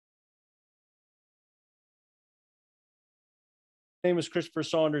My name is Christopher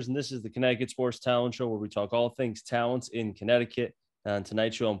Saunders, and this is the Connecticut Sports Talent Show, where we talk all things talents in Connecticut. On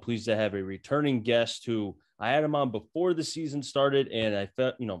tonight's show, I'm pleased to have a returning guest who I had him on before the season started, and I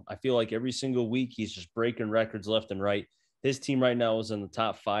feel like every single week he's just breaking records left and right. His team right now is in the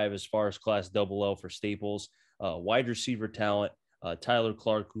top 5 as far as Class Double L for Staples. Wide receiver talent, Tyler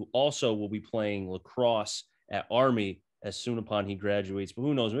Clark, who also will be playing lacrosse at Army as soon upon he graduates. But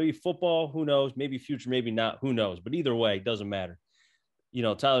who knows? Maybe football, who knows? Maybe future, maybe not, who knows? But either way, it doesn't matter.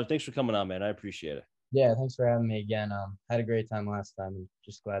 Tyler, thanks for coming on, man. I appreciate it. Yeah, thanks for having me again. Had a great time last time and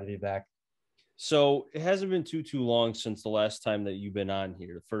just glad to be back. So it hasn't been too long since the last time that you've been on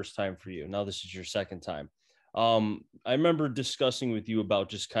here, the first time for you. Now this is your second time. I remember discussing with you about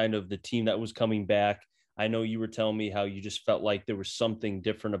just kind of the team that was coming back. I know you were telling me how you just felt like there was something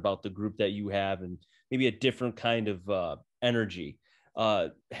different about the group that you have and maybe a different kind of energy.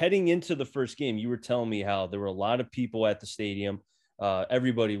 Heading into the first game, you were telling me how there were a lot of people at the stadium.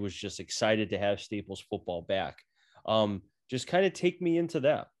 Everybody was just excited to have Staples football back. Just kind of take me into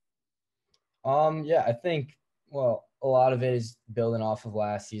that. Yeah, I think a lot of it is building off of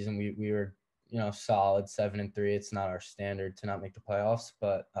last season. We were solid 7-3. It's not our standard to not make the playoffs,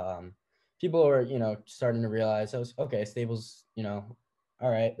 but people were starting to realize I was okay. Staples, all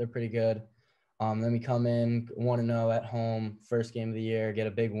right, they're pretty good. Then we come in 1-0 at home, first game of the year, get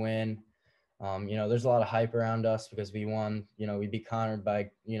a big win. There's a lot of hype around us because we won. We beat Conard by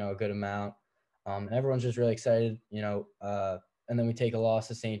a good amount, and everyone's just really excited. And then we take a loss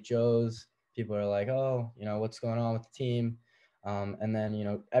to St. Joe's. People are like, oh, what's going on with the team? And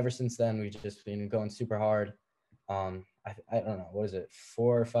then ever since then we've just been going super hard. I don't know, what is it,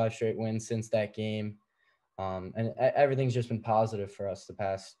 4 or 5 straight wins since that game. And everything's just been positive for us the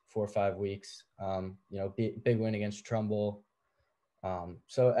past 4 or 5 weeks. Big win against Trumbull.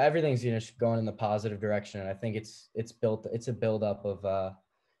 So everything's going in the positive direction, and I think it's a buildup of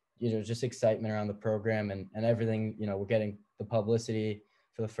just excitement around the program and everything. We're getting the publicity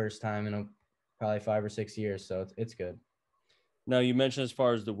for the first time in probably 5 or 6 years, so it's good. Now, you mentioned as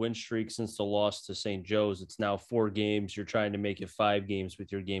far as the win streak since the loss to St. Joe's, it's now 4 games. You're trying to make it 5 games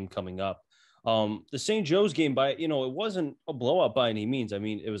with your game coming up. The St. Joe's game, it wasn't a blowout by any means. I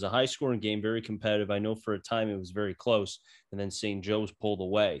mean, it was a high scoring game, very competitive. I know for a time it was very close, and then St. Joe's pulled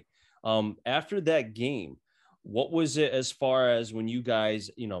away. After that game, what was it as far as when you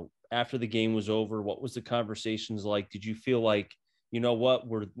guys, after the game was over, what was the conversations like? Did you feel like, what,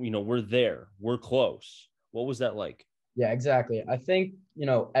 we're there, we're close? What was that like? Yeah, exactly. I think,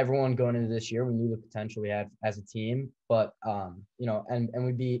 everyone going into this year, we knew the potential we had as a team, but, and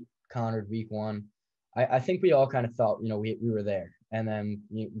we beat Conard week 1. I think we all kind of felt, we were there. And then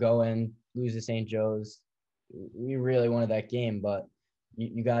you go in, lose to St. Joe's. We really wanted that game, but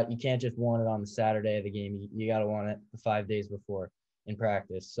you can't just want it on the Saturday of the game. You got to want it the 5 days before in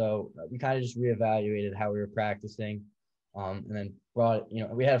practice. So we kind of just reevaluated how we were practicing, and then brought it,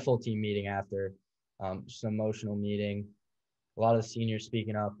 we had a full team meeting after, just an emotional meeting, a lot of the seniors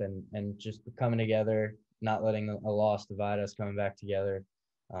speaking up and just coming together, not letting a loss divide us, coming back together,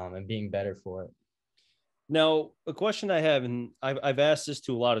 and being better for it. Now, a question I have, and I've asked this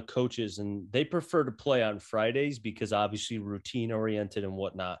to a lot of coaches, and they prefer to play on Fridays because obviously routine oriented and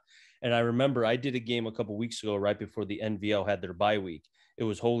whatnot. And I remember I did a game a couple weeks ago, right before the NVL had their bye week. It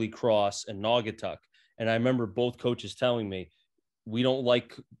was Holy Cross and Naugatuck. And I remember both coaches telling me, we don't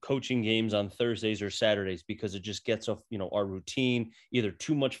like coaching games on Thursdays or Saturdays because it just gets off, our routine, either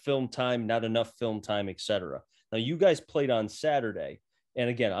too much film time, not enough film time, etc. Now, you guys played on Saturday. And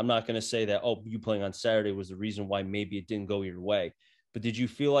again, I'm not going to say that, oh, you playing on Saturday was the reason why maybe it didn't go your way. But did you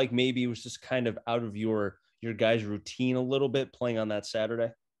feel like maybe it was just kind of out of your guys' routine a little bit playing on that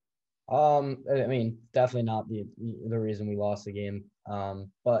Saturday? I mean, definitely not the reason we lost the game.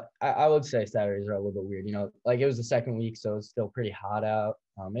 But I would say Saturdays are a little bit weird. Like it was the second week, so it's still pretty hot out.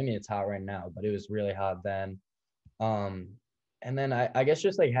 Maybe it's hot right now, but it was really hot then. And then I guess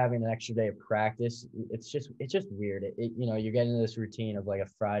just like having an extra day of practice, it's just weird. You're getting into this routine of like a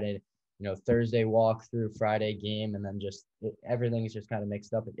Friday, Thursday walk through, Friday game, and then just everything is just kind of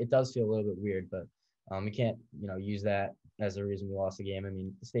mixed up. It does feel a little bit weird, but we can't use that as the reason we lost the game. I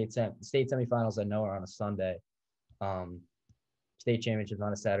mean, the state semifinals I know are on a Sunday. State championships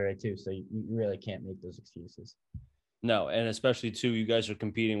on a Saturday too, so you really can't make those excuses. No, and especially too, you guys are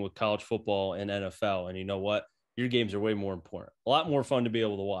competing with college football and NFL, and you know what? Your games are way more important. A lot more fun to be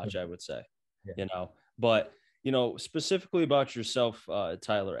able to watch, I would say. Yeah. But specifically about yourself,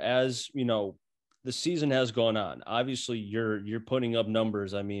 Tyler, as the season has gone on. Obviously, you're putting up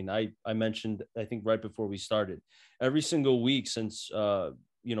numbers. I mean, I mentioned, I think right before we started, every single week since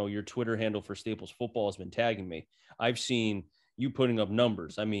your Twitter handle for Staples Football has been tagging me. I've seen you putting up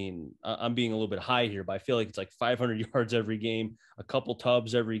numbers. I mean, I'm being a little bit high here, but I feel like it's like 500 yards every game, a couple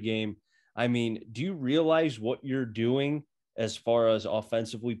tubs every game. I mean, do you realize what you're doing as far as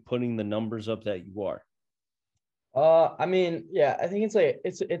offensively putting the numbers up that you are? I mean, yeah, I think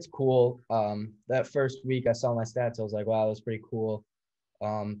it's cool. That first week I saw my stats, I was like, wow, that's pretty cool.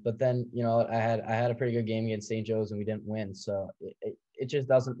 But then, I had a pretty good game against St. Joe's and we didn't win. So it just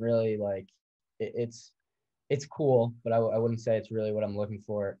doesn't really like it's cool, but I wouldn't say it's really what I'm looking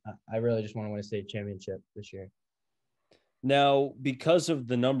for. I really just want to win a state championship this year. Now, because of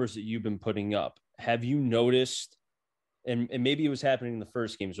the numbers that you've been putting up, have you noticed, and maybe it was happening in the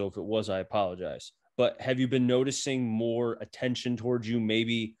first game, so if it was, I apologize, but have you been noticing more attention towards you,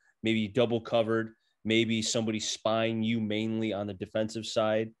 maybe double covered, maybe somebody spying you mainly on the defensive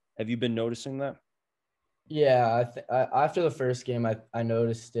side? Have you been noticing that? Yeah, after the first game, I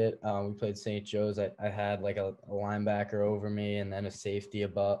noticed it. We played St. Joe's. I had like a linebacker over me, and then a safety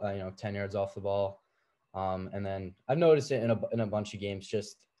above, 10 yards off the ball. And then I've noticed it in a bunch of games.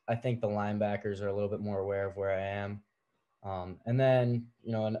 Just I think the linebackers are a little bit more aware of where I am. And then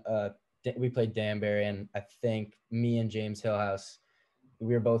we played Danbury, and I think me and James Hillhouse,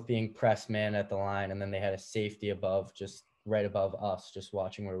 we were both being press man at the line, and then they had a safety above, just right above us, just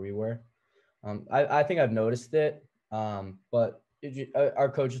watching where we were. I think I've noticed it, but our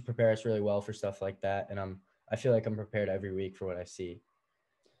coaches prepare us really well for stuff like that, and I feel like I'm prepared every week for what I see.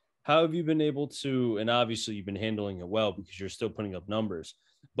 How have you been able to, and obviously you've been handling it well because you're still putting up numbers,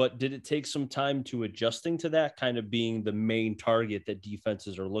 but did it take some time to adjusting to that kind of being the main target that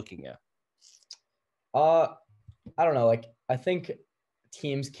defenses are looking at? Uh, I don't know. Like I think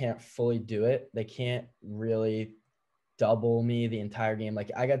teams can't fully do it. They can't really double me the entire game.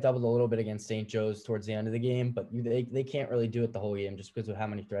 Like I got doubled a little bit against St. Joe's towards the end of the game, but they can't really do it the whole game just because of how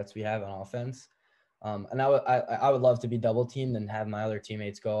many threats we have on offense. And I would love to be double teamed and have my other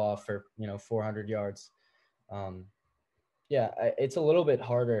teammates go off for 400 yards. Um, yeah, it's a little bit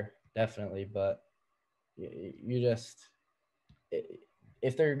harder, definitely, but you just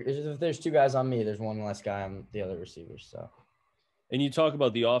if there's two guys on me, there's one less guy on the other receivers. So And you talk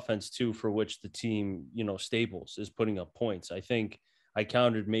about the offense too, for which the team, Staples is putting up points. I think I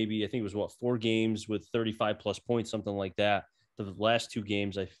counted maybe, I think it was what, 4 games with 35 plus points, something like that. The last 2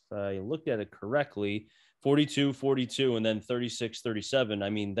 games, if I looked at it correctly, 42, 42, and then 36, 37. I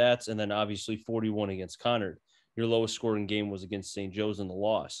mean, and then obviously 41 against Conard. Your lowest scoring game was against St. Joe's in the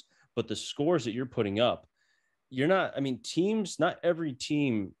loss. But the scores that you're putting up, you're not, I mean, not every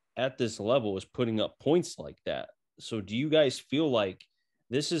team at this level is putting up points like that. So do you guys feel like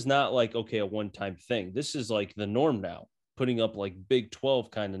this is not like, okay, a one time thing? This is like the norm now, putting up like Big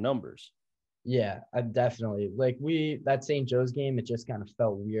 12 kind of numbers. yeah, I definitely like that St. Joe's game. It just kind of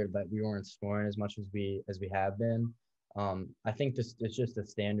felt weird that we weren't scoring as much as we have been. I think this it's just a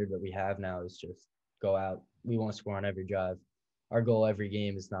standard that we have now is just go out. We want to score on every drive. Our goal every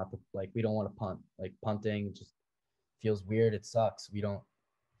game is not we don't want to punt. Like punting just feels weird. It sucks. We don't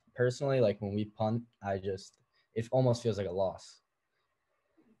personally like when we punt. It almost feels like a loss.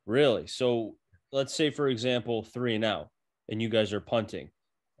 Really? So let's say, for example, 3-and-out, and you guys are punting.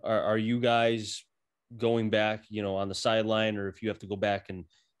 Are you guys going back, on the sideline, or if you have to go back and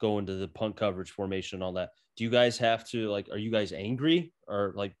go into the punt coverage formation and all that? Do you guys have to like? Are you guys angry,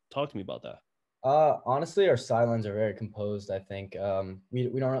 or like talk to me about that? Honestly, our sidelines are very composed. I think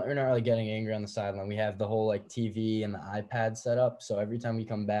we're not really getting angry on the sideline. We have the whole like TV and the iPad set up, so every time we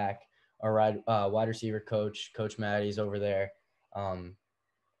come back, our wide receiver Coach Maddie's over there. Um,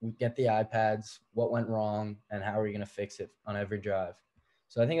 we get the iPads, what went wrong, and how are we going to fix it on every drive.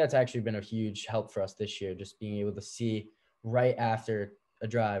 So I think that's actually been a huge help for us this year, just being able to see right after a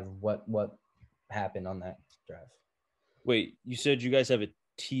drive what happened on that drive. Wait, you said you guys have a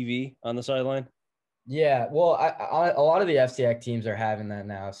TV on the sideline? Yeah, well, a lot of the FCX teams are having that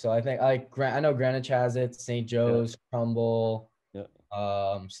now. So I think I know Greenwich has it, St. Yeah. Joe's, Crumble,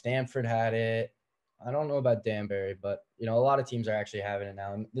 Yeah. Stanford had it. I don't know about Danbury, but a lot of teams are actually having it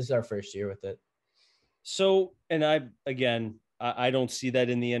now, and this is our first year with it. So, and I don't see that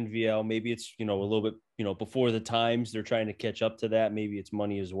in the NVL. Maybe it's, a little bit, before the times they're trying to catch up to that. Maybe it's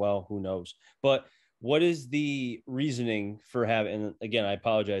money as well. Who knows? But what is the reasoning for having, and again, I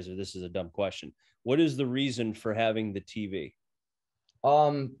apologize if this is a dumb question. What is the reason for having the TV?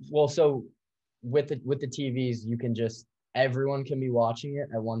 Well, so with the TVs, you can just everyone can be watching it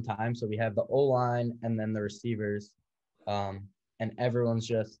at one time. So we have the O line and then the receivers, and everyone's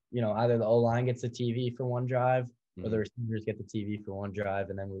just either the O line gets the TV for one drive or the receivers get the TV for one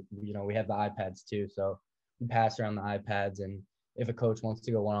drive, and then we have the iPads too. So we pass around the iPads, and if a coach wants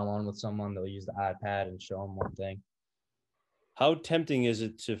to go one on one with someone, they'll use the iPad and show them one thing. How tempting is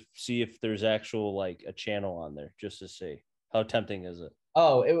it to see if there's actual like a channel on there just to see? How tempting is it?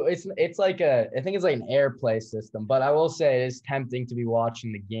 Oh, it's like I think it's like an AirPlay system, but I will say it is tempting to be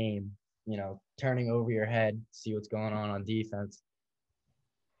watching the game, turning over your head, see what's going on defense.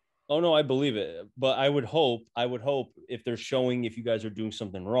 Oh no, I believe it. But I would hope if they're showing if you guys are doing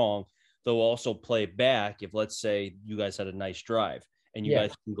something wrong, they'll also play it back if let's say you guys had a nice drive and you Yeah,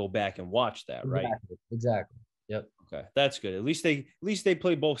 guys can go back and watch that, right? exactly. Yep. Okay. That's good. At least they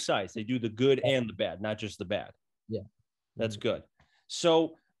play both sides. They do the good and the bad, not just the bad. Yeah. That's Mhm. good.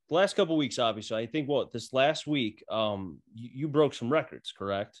 So the last couple of weeks, obviously, I think what this last week, you broke some records,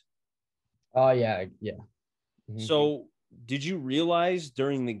 correct? Oh yeah, yeah. Hmm. So did you realize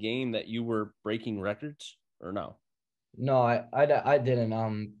during the game that you were breaking records or no? No, I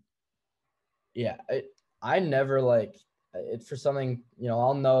didn't. Yeah, I never like it for something.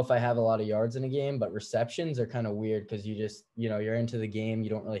 I'll know if I have a lot of yards in a game, but receptions are kind of weird because you just, you're into the game, you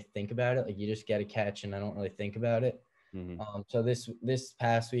don't really think about it. Like you just get a catch, and I don't really think about it. Mm-hmm. So this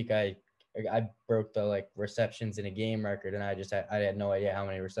past week, I broke the like receptions in a game record, and I had no idea how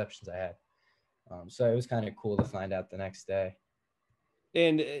many receptions I had. So it was kind of cool to find out the next day.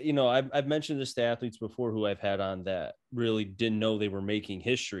 And I've mentioned this to athletes before who I've had on that really didn't know they were making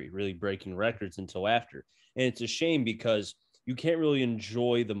history, really breaking records until after. And it's a shame because you can't really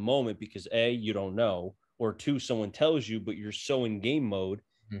enjoy the moment because A, you don't know, or two, someone tells you, but you're so in game mode,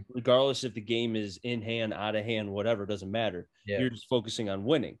 Mhm. regardless if the game is in hand, out of hand, whatever, doesn't matter. Yeah. You're just focusing on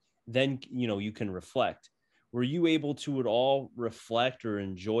winning. Then you can reflect. Were you able to at all reflect or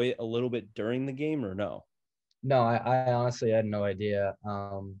enjoy it a little bit during the game or no? No, I honestly had no idea.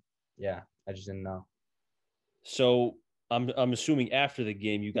 Yeah, I just didn't know. So I'm assuming after the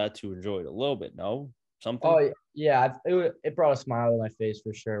game you got to enjoy it a little bit. No, something. Oh yeah, it brought a smile to my face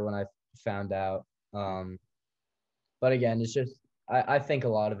for sure when I found out. Um, but again, it's just I think a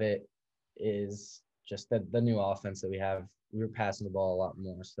lot of it is just the new offense that we have. We were passing the ball a lot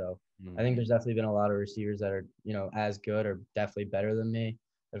more, so I think Mhm. there's definitely been a lot of receivers that are as good or definitely better than me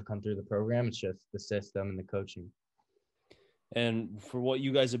that have come through the program. It's just the system and the coaching. And for what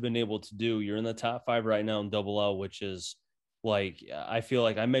you guys have been able to do, you're in the top five right now in double L, which is like I feel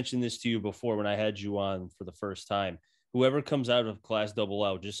like I mentioned this to you before when I had you on for the first time. Whoever comes out of class double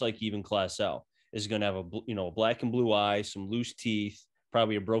L, just like even class L, is going to have a black and blue eye, some loose teeth,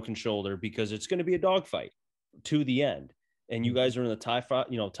 probably a broken shoulder because it's going to be a dogfight to the end. And you guys are in the top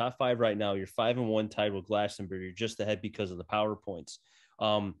five right now. You're 5-1 tied with Glastonbury. You're just ahead because of the power points.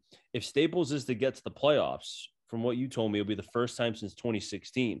 If Staples is to get to the playoffs, from what you told me, it'll be the first time since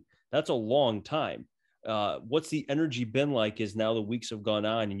 2016. That's a long time. What's the energy been like as now the weeks have gone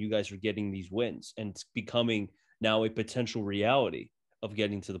on and you guys are getting these wins and it's becoming now a potential reality of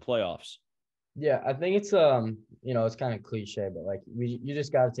getting to the playoffs? Yeah, I think it's it's kind of cliche, but like you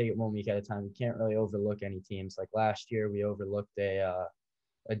just got to take it one week at a time. You can't really overlook any teams. Like last year, we overlooked we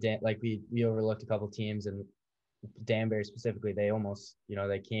overlooked a couple teams, and Danbury specifically. They almost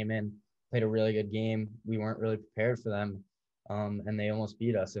they came in, played a really good game. We weren't really prepared for them, and they almost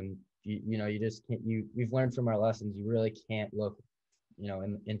beat us. And you just can't. We've learned from our lessons. You really can't look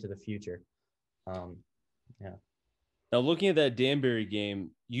into the future. Um, yeah. Now, looking at that Danbury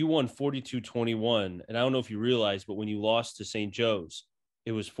game, you won 42-21. And I don't know if you realized, but when you lost to St. Joe's,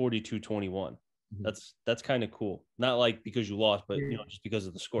 it was 42-21. Mhm. That's kind of cool. Not like because you lost, but just because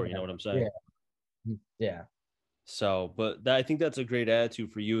of the score. You Yeah. know what I'm Yeah. saying? Yeah. So, but I think that's a great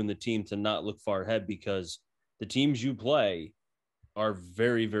attitude for you and the team to not look far ahead because the teams you play are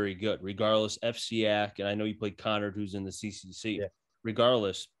very, very good, regardless. FCAC, and I know you played Connor, who's in the CCC. Yeah.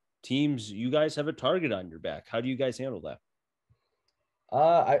 Regardless, teams, you guys have a target on your back. How do you guys handle that?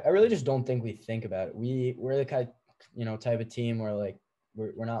 I really just don't think we think about it. We're the kind, type of team where like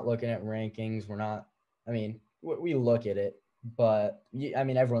we're not looking at rankings. We're not. I mean, we look at it, but I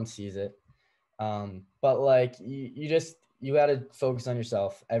mean, everyone sees it. But like you got to focus on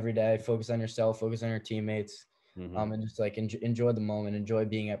yourself every day. Focus on yourself. Focus on your teammates. Mm-hmm. And just like enjoy the moment. Enjoy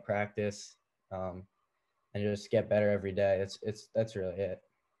being at practice. And just get better every day. That's really it.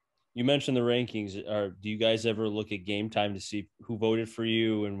 You mentioned the rankings. Do you guys ever look at game time to see who voted for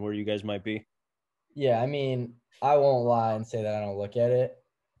you and where you guys might be? Yeah, I mean, I won't lie and say that I don't look at it.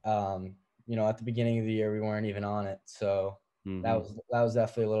 At the beginning of the year, we weren't even on it, so that Mm-hmm. was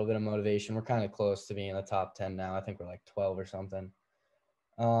definitely a little bit of motivation. We're kind of close to being in the top 10 now. I think we're like 12 or something.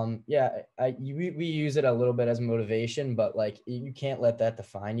 Yeah, we use it a little bit as motivation, but like you can't let that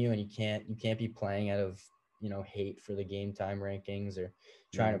define you, and you can't be playing out of hate for the game time rankings or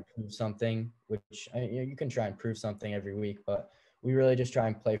trying Mm-hmm. to prove something. Which you can try and prove something every week, but we really just try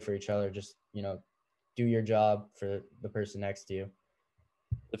and play for each other. Just do your job for the person next to you.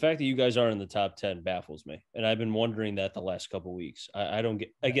 The fact that you guys aren't in the top 10 baffles me. And I've been wondering that the last couple of weeks. I don't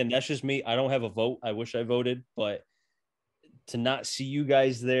get, again, that's just me. I don't have a vote. I wish I voted, but to not see you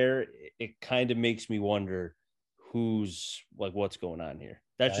guys there, it kind of makes me wonder who's like, what's going on here.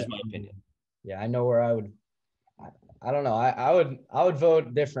 That's I, just my opinion. yeah, I know where I would. I don't know. I would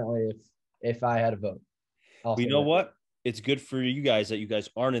vote differently if I had a vote. I'll Well, you say know that. what? It's good for you guys that you guys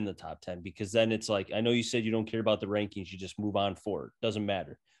aren't in the top 10 because then it's like, I know you said you don't care about the rankings, you just move on forward. Doesn't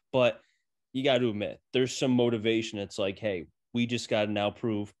matter. But you got to admit, there's some motivation. It's like, hey, we just got to now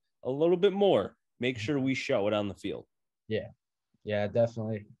prove a little bit more. Make sure we show it on the field. Yeah, yeah,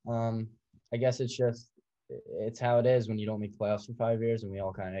 definitely. I guess it's how it is when you don't make playoffs for 5 years, and we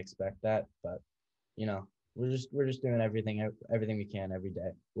all kind of expect that. But we're just doing everything we can every day.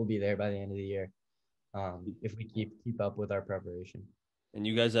 We'll be there by the end of the year, if we keep up with our preparation. And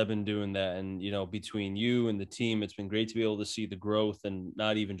you guys have been doing that. And, between you and the team, it's been great to be able to see the growth and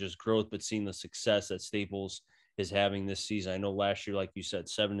not even just growth, but seeing the success that Staples is having this season. I know last year, like you said,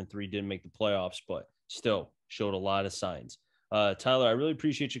 7-3 didn't make the playoffs, but still showed a lot of signs. Tyler, I really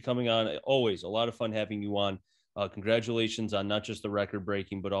appreciate you coming on. Always a lot of fun having you on. Congratulations on not just the record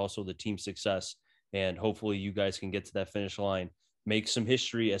breaking, but also the team success. And hopefully you guys can get to that finish line, make some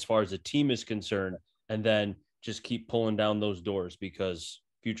history as far as the team is concerned, and then just keep pulling down those doors because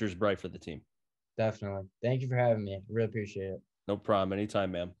future is bright for the team. Definitely. Thank you for having me. I really appreciate it. No problem.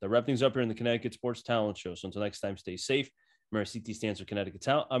 Anytime, man. The wrap things up here in the Connecticut Sports Talent Show. So until next time, stay safe. Remember, CT stands for Connecticut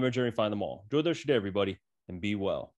Talent. I'm your journey. Find them all. Enjoy the rest of your day, everybody, and be well.